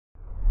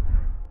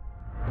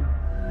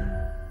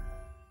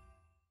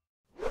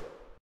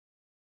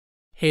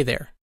Hey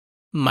there,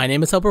 my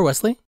name is Helper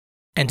Wesley,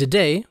 and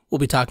today we'll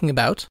be talking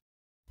about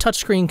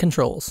touchscreen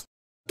controls.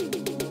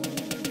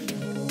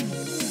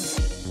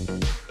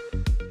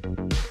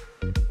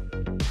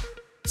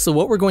 So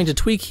what we're going to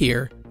tweak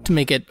here to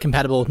make it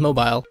compatible with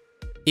mobile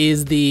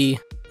is the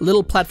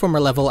little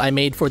platformer level I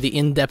made for the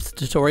in-depth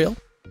tutorial.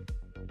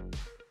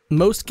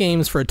 Most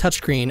games for a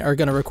touchscreen are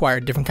going to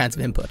require different kinds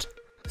of input,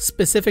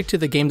 specific to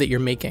the game that you're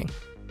making.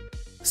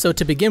 So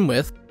to begin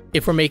with,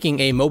 if we're making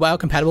a mobile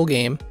compatible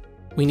game,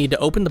 we need to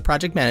open the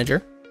project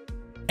manager,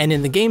 and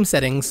in the game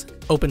settings,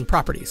 open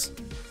properties.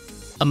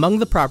 Among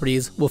the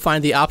properties, we'll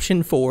find the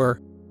option for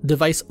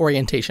device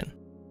orientation.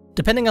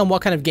 Depending on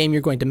what kind of game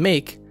you're going to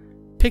make,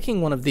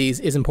 picking one of these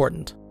is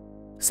important.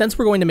 Since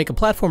we're going to make a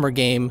platformer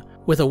game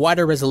with a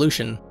wider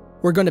resolution,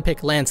 we're going to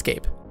pick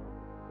landscape.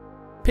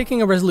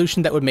 Picking a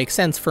resolution that would make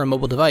sense for a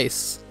mobile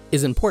device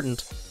is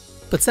important,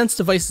 but since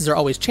devices are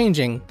always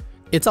changing,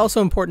 it's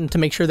also important to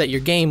make sure that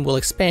your game will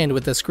expand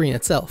with the screen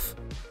itself.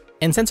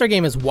 And since our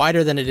game is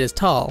wider than it is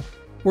tall,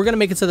 we're going to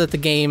make it so that the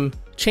game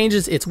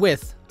changes its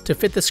width to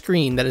fit the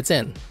screen that it's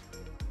in.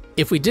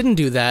 If we didn't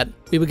do that,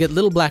 we would get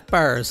little black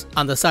bars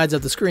on the sides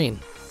of the screen.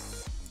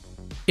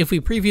 If we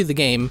preview the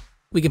game,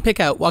 we can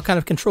pick out what kind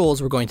of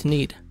controls we're going to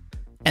need.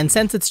 And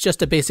since it's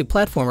just a basic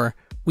platformer,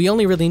 we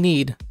only really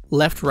need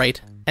left,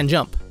 right, and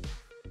jump.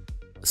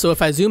 So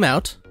if I zoom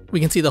out, we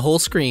can see the whole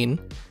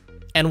screen,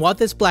 and what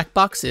this black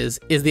box is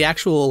the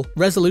actual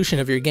resolution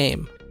of your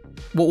game,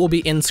 what will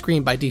be in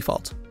screen by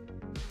default.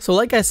 So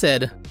like I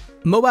said,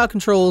 mobile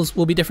controls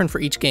will be different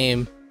for each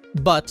game,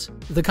 but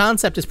the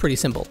concept is pretty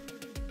simple.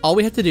 All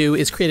we have to do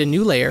is create a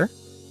new layer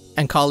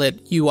and call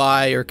it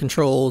UI or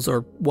controls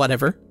or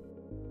whatever.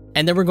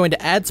 And then we're going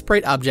to add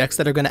sprite objects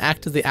that are going to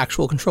act as the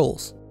actual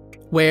controls,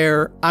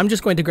 where I'm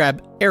just going to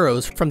grab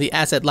arrows from the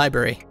asset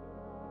library.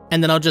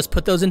 And then I'll just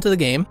put those into the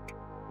game,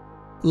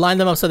 line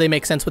them up so they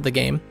make sense with the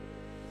game,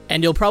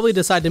 and you'll probably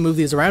decide to move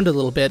these around a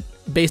little bit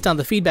based on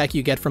the feedback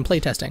you get from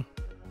playtesting.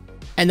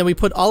 And then we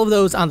put all of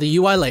those on the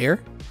UI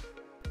layer,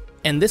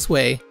 and this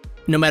way,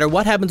 no matter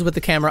what happens with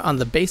the camera on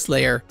the base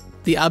layer,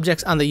 the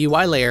objects on the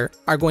UI layer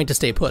are going to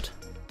stay put.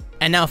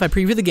 And now if I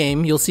preview the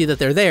game, you'll see that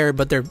they're there,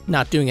 but they're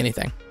not doing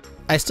anything.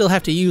 I still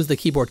have to use the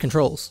keyboard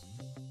controls.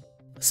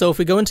 So if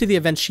we go into the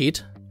event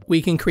sheet,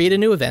 we can create a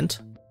new event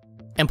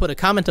and put a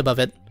comment above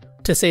it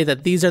to say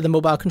that these are the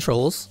mobile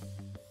controls,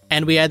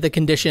 and we add the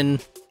condition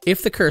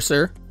if the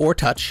cursor or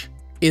touch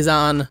is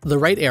on the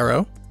right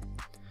arrow,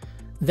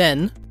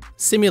 then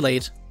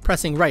simulate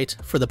pressing right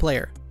for the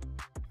player.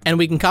 And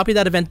we can copy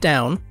that event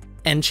down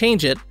and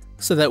change it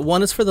so that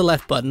one is for the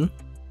left button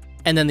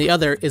and then the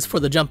other is for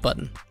the jump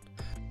button.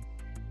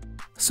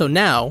 So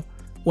now,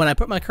 when I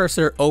put my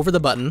cursor over the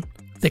button,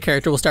 the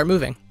character will start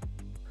moving.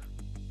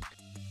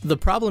 The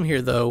problem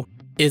here though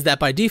is that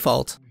by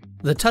default,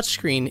 the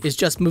touchscreen is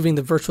just moving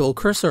the virtual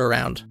cursor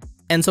around.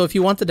 And so if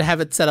you wanted to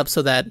have it set up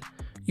so that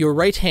your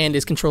right hand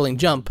is controlling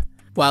jump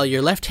while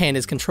your left hand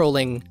is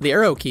controlling the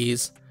arrow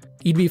keys,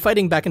 you'd be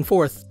fighting back and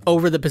forth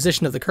over the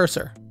position of the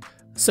cursor.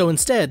 So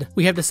instead,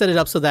 we have to set it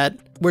up so that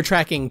we're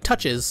tracking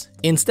touches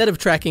instead of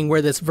tracking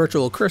where this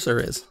virtual cursor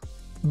is.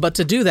 But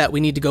to do that, we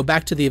need to go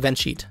back to the event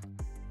sheet.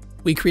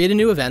 We create a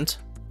new event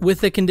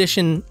with the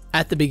condition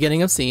at the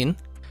beginning of scene,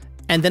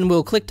 and then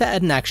we'll click to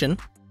add an action,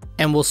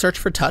 and we'll search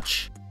for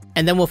touch,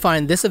 and then we'll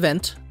find this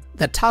event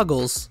that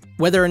toggles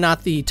whether or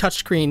not the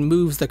touchscreen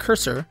moves the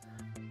cursor.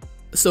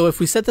 So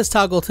if we set this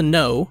toggle to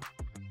no,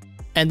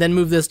 and then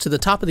move this to the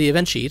top of the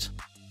event sheet,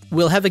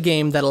 we'll have a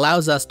game that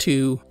allows us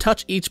to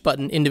touch each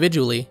button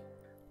individually,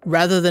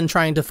 rather than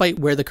trying to fight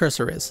where the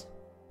cursor is.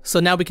 So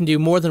now we can do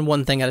more than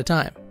one thing at a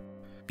time.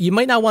 You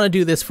might not want to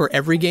do this for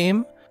every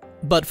game,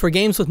 but for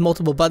games with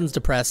multiple buttons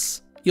to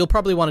press, you'll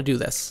probably want to do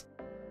this.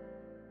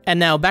 And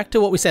now back to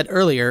what we said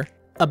earlier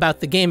about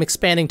the game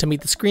expanding to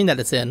meet the screen that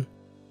it's in.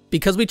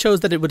 Because we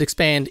chose that it would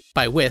expand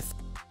by width,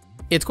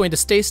 it's going to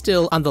stay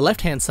still on the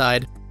left-hand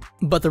side,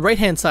 but the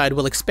right-hand side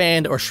will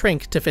expand or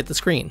shrink to fit the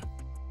screen.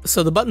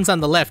 So the buttons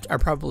on the left are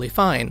probably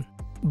fine,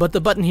 but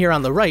the button here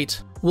on the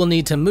right will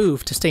need to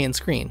move to stay in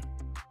screen.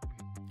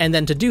 And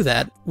then to do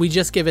that, we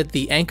just give it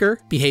the anchor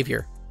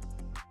behavior.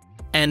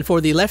 And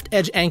for the left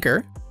edge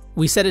anchor,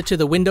 we set it to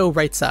the window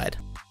right side,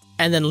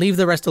 and then leave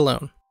the rest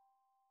alone.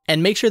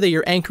 And make sure that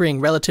you're anchoring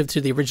relative to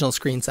the original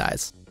screen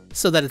size,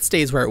 so that it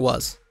stays where it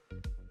was.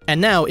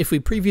 And now if we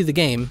preview the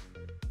game,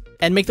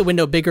 and make the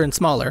window bigger and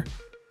smaller,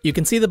 you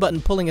can see the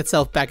button pulling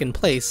itself back in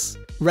place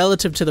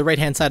relative to the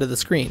right-hand side of the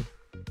screen.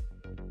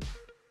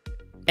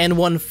 And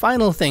one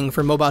final thing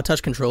for mobile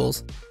touch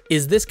controls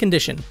is this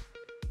condition,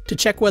 to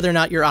check whether or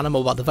not you're on a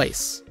mobile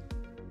device.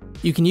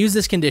 You can use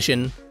this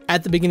condition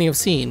at the beginning of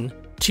scene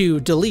to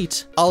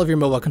delete all of your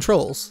mobile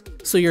controls,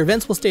 so your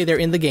events will stay there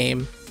in the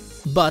game,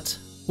 but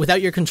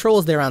without your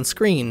controls there on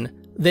screen,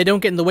 they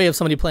don't get in the way of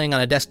somebody playing on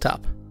a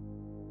desktop.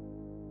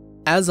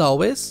 As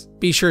always,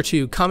 be sure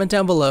to comment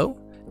down below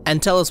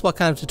and tell us what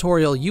kind of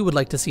tutorial you would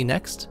like to see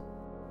next.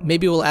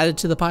 Maybe we'll add it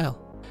to the pile.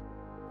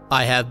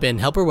 I have been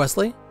Helper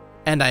Wesley,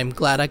 and I'm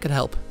glad I could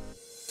help.